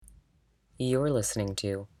You're listening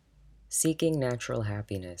to Seeking Natural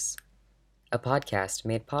Happiness, a podcast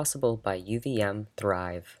made possible by UVM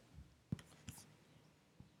Thrive.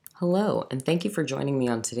 Hello, and thank you for joining me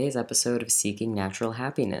on today's episode of Seeking Natural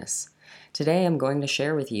Happiness. Today I'm going to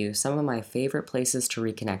share with you some of my favorite places to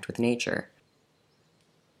reconnect with nature.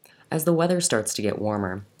 As the weather starts to get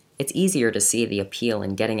warmer, it's easier to see the appeal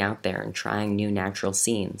in getting out there and trying new natural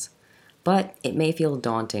scenes, but it may feel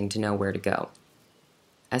daunting to know where to go.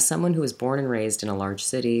 As someone who was born and raised in a large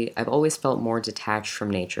city, I've always felt more detached from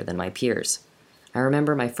nature than my peers. I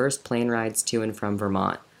remember my first plane rides to and from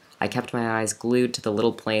Vermont. I kept my eyes glued to the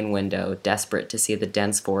little plane window, desperate to see the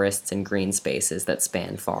dense forests and green spaces that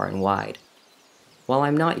span far and wide. While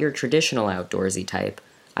I'm not your traditional outdoorsy type,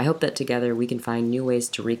 I hope that together we can find new ways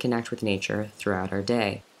to reconnect with nature throughout our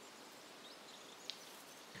day.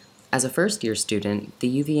 As a first-year student,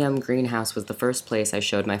 the UVM greenhouse was the first place I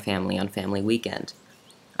showed my family on family weekend.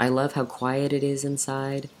 I love how quiet it is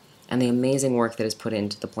inside, and the amazing work that is put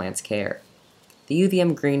into the plant's care. The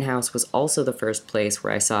UVM greenhouse was also the first place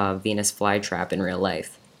where I saw a Venus flytrap in real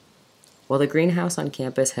life. While the greenhouse on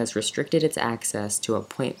campus has restricted its access to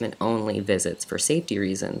appointment-only visits for safety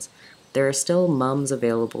reasons, there are still mums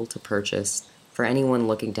available to purchase for anyone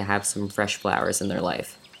looking to have some fresh flowers in their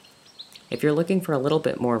life. If you're looking for a little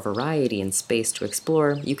bit more variety and space to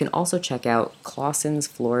explore, you can also check out Clausen's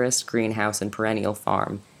Florist Greenhouse and Perennial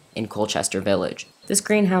Farm in Colchester Village. This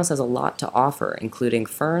greenhouse has a lot to offer, including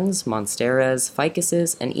ferns, monsteras,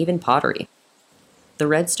 ficuses, and even pottery. The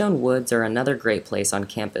Redstone Woods are another great place on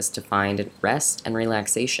campus to find rest and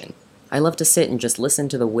relaxation. I love to sit and just listen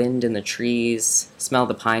to the wind in the trees, smell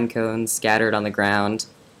the pine cones scattered on the ground.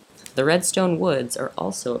 The Redstone Woods are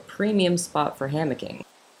also a premium spot for hammocking.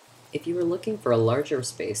 If you are looking for a larger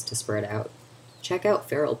space to spread out, check out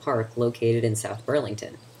Farrell Park located in South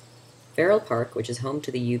Burlington. Farrell Park, which is home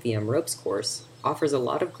to the UVM ropes course, offers a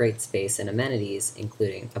lot of great space and amenities,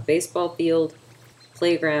 including a baseball field,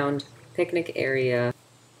 playground, picnic area,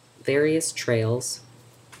 various trails,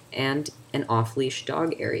 and an off-leash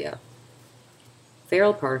dog area.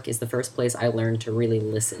 Farrell Park is the first place I learned to really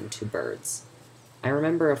listen to birds. I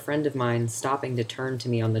remember a friend of mine stopping to turn to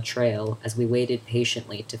me on the trail as we waited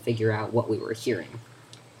patiently to figure out what we were hearing.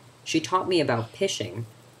 She taught me about pishing,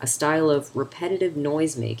 a style of repetitive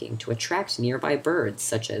noise-making to attract nearby birds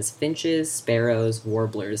such as finches, sparrows,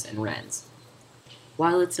 warblers, and wrens.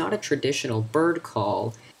 While it's not a traditional bird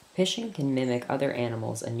call, pishing can mimic other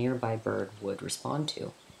animals a nearby bird would respond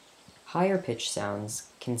to. Higher pitch sounds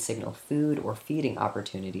can signal food or feeding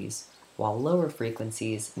opportunities, while lower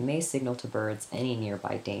frequencies may signal to birds any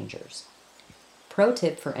nearby dangers. Pro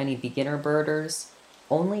tip for any beginner birders: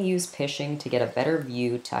 only use pishing to get a better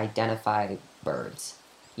view to identify birds.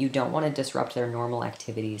 You don't want to disrupt their normal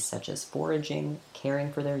activities such as foraging,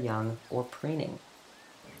 caring for their young, or preening.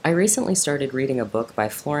 I recently started reading a book by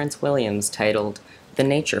Florence Williams titled The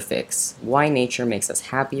Nature Fix: Why Nature Makes Us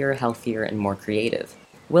Happier, Healthier, and More Creative.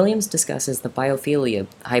 Williams discusses the biophilia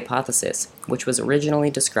hypothesis, which was originally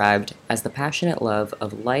described as the passionate love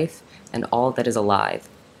of life and all that is alive,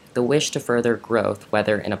 the wish to further growth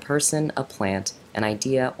whether in a person, a plant, an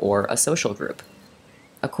idea, or a social group.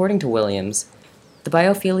 According to Williams, the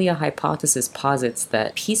biophilia hypothesis posits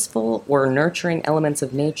that peaceful or nurturing elements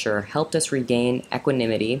of nature helped us regain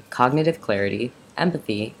equanimity, cognitive clarity,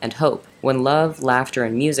 empathy, and hope. When love, laughter,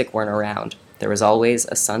 and music weren't around, there was always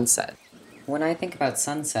a sunset. When I think about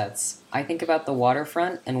sunsets, I think about the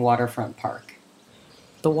waterfront and Waterfront Park.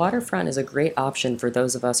 The waterfront is a great option for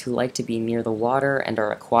those of us who like to be near the water and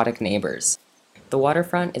our aquatic neighbors. The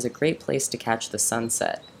waterfront is a great place to catch the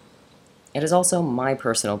sunset. It is also my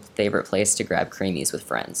personal favorite place to grab creamies with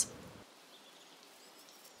friends.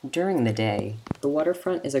 During the day, the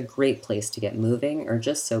waterfront is a great place to get moving or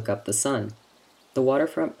just soak up the sun. The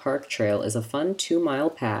Waterfront Park Trail is a fun 2-mile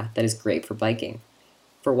path that is great for biking.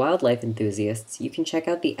 For wildlife enthusiasts, you can check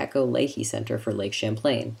out the Echo Leahy Center for Lake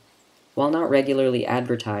Champlain. While not regularly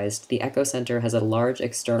advertised, the Echo Center has a large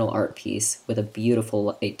external art piece with a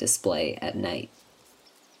beautiful light display at night.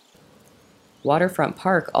 Waterfront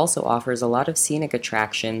Park also offers a lot of scenic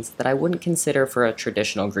attractions that I wouldn't consider for a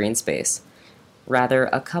traditional green space, rather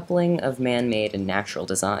a coupling of man-made and natural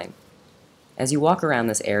design. As you walk around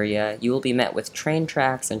this area, you will be met with train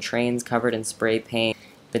tracks and trains covered in spray paint.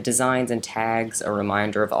 The designs and tags a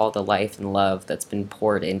reminder of all the life and love that's been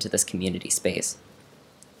poured into this community space.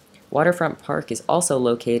 Waterfront Park is also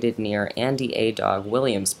located near Andy A. Dog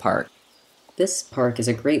Williams Park. This park is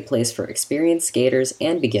a great place for experienced skaters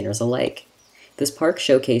and beginners alike. This park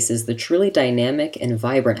showcases the truly dynamic and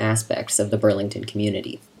vibrant aspects of the Burlington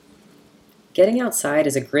community. Getting outside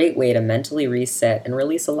is a great way to mentally reset and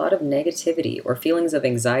release a lot of negativity or feelings of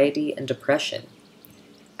anxiety and depression.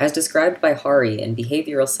 As described by Hari and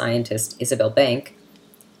behavioral scientist Isabel Bank,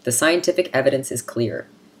 the scientific evidence is clear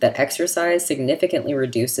that exercise significantly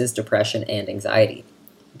reduces depression and anxiety.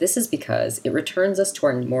 This is because it returns us to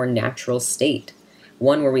our more natural state,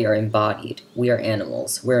 one where we are embodied, we are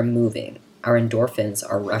animals, we're moving, our endorphins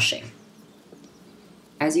are rushing.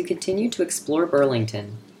 As you continue to explore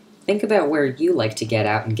Burlington, think about where you like to get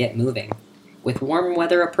out and get moving. With warm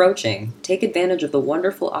weather approaching, take advantage of the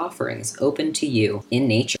wonderful offerings open to you in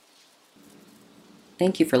nature.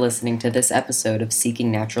 Thank you for listening to this episode of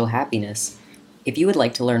Seeking Natural Happiness. If you would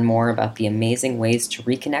like to learn more about the amazing ways to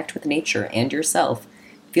reconnect with nature and yourself,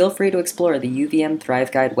 feel free to explore the UVM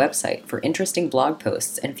Thrive Guide website for interesting blog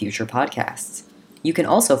posts and future podcasts. You can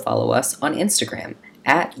also follow us on Instagram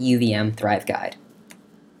at UVM Thrive Guide.